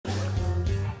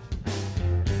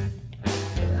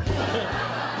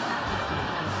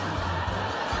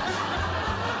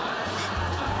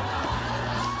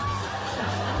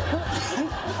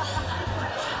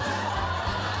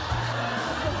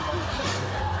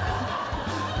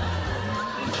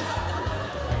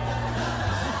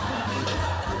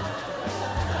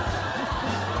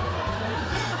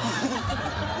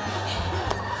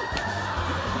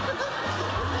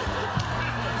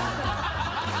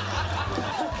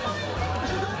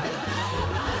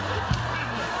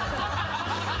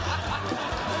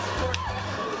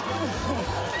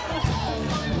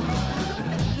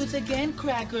again,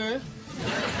 Cracker.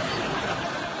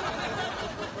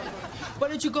 Why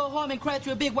don't you go home and cry to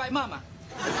your big white mama?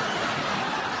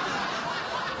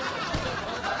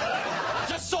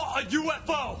 Just saw a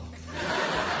UFO!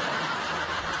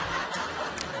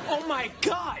 Oh my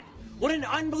God! What an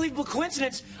unbelievable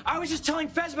coincidence! I was just telling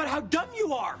Fez about how dumb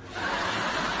you are!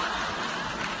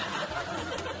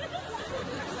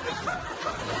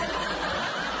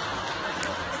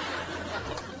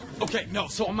 Okay, no,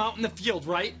 so I'm out in the field,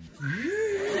 right?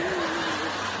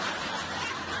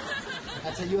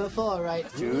 That's a UFO, all right.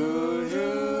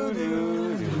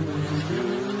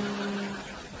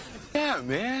 Yeah,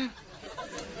 man.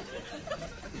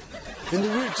 And the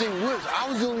weird thing was, I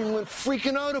was the only one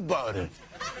freaking out about it.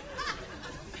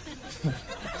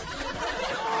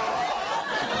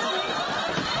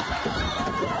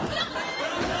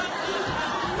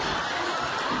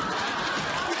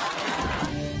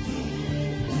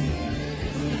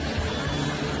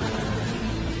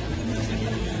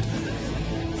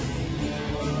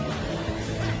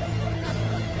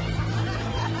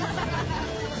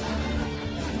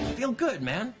 Feel good,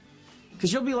 man.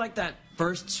 Because you'll be like that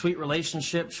first sweet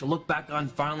relationship she'll look back on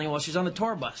fondly while she's on the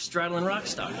tour bus, straddling rock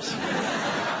stars.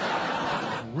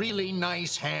 Really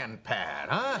nice hand pad,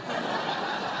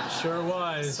 huh? Sure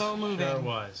was. So moving. Sure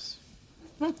was.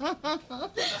 Well,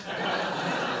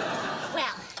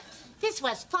 this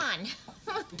was fun.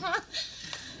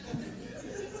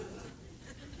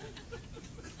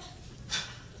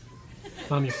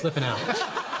 Mom, you're flipping out.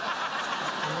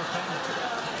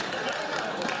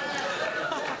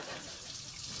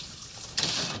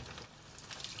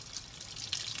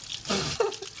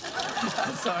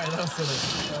 Sorry, that was silly.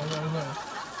 No.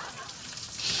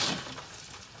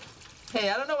 Hey,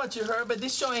 I don't know what you heard, but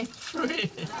this show ain't free.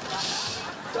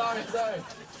 Sorry.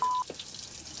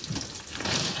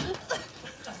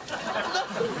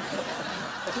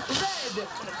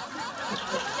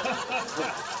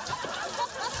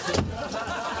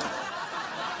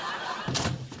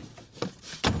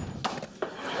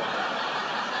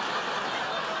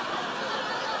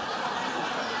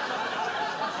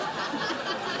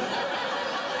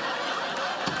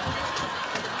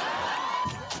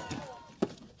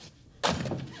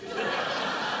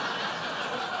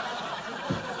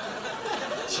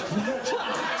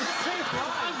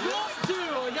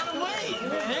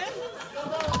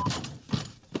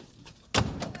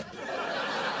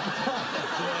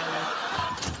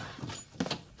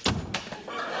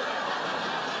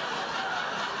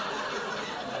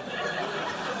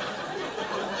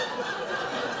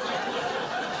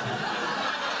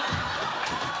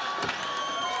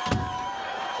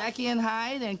 Jackie and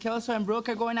Hyde and Kelso and Brooke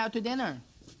are going out to dinner.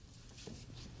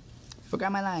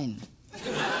 Forgot my line.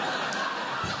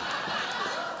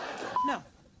 No,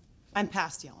 I'm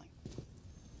past yelling.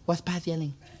 What's past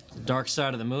yelling? The dark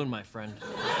side of the moon, my friend.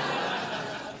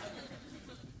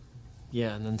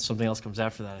 Yeah, and then something else comes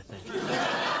after that, I think.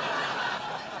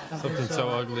 Something so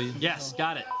ugly. Yes,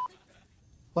 got it.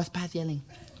 What's past yelling?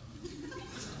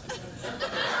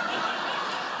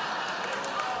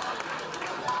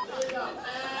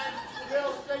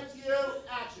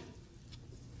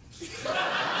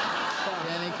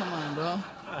 Danny, come on, bro.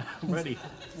 I'm ready.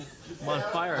 I'm on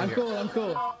fire here. I'm cool. Don't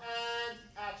do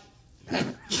that,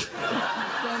 man.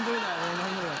 Don't do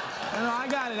that. No, I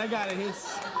got it.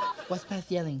 What's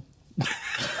past yelling? Come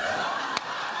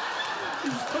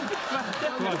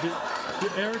on, dude.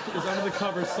 Eric is under the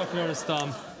covers sucking on his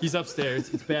thumb. He's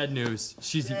upstairs. It's bad news.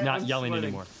 She's not yelling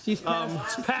anymore. She's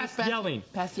Past yelling.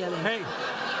 Past yelling. Hey.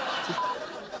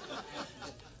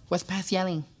 What's past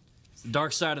yelling? It's the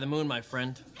dark side of the moon, my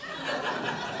friend.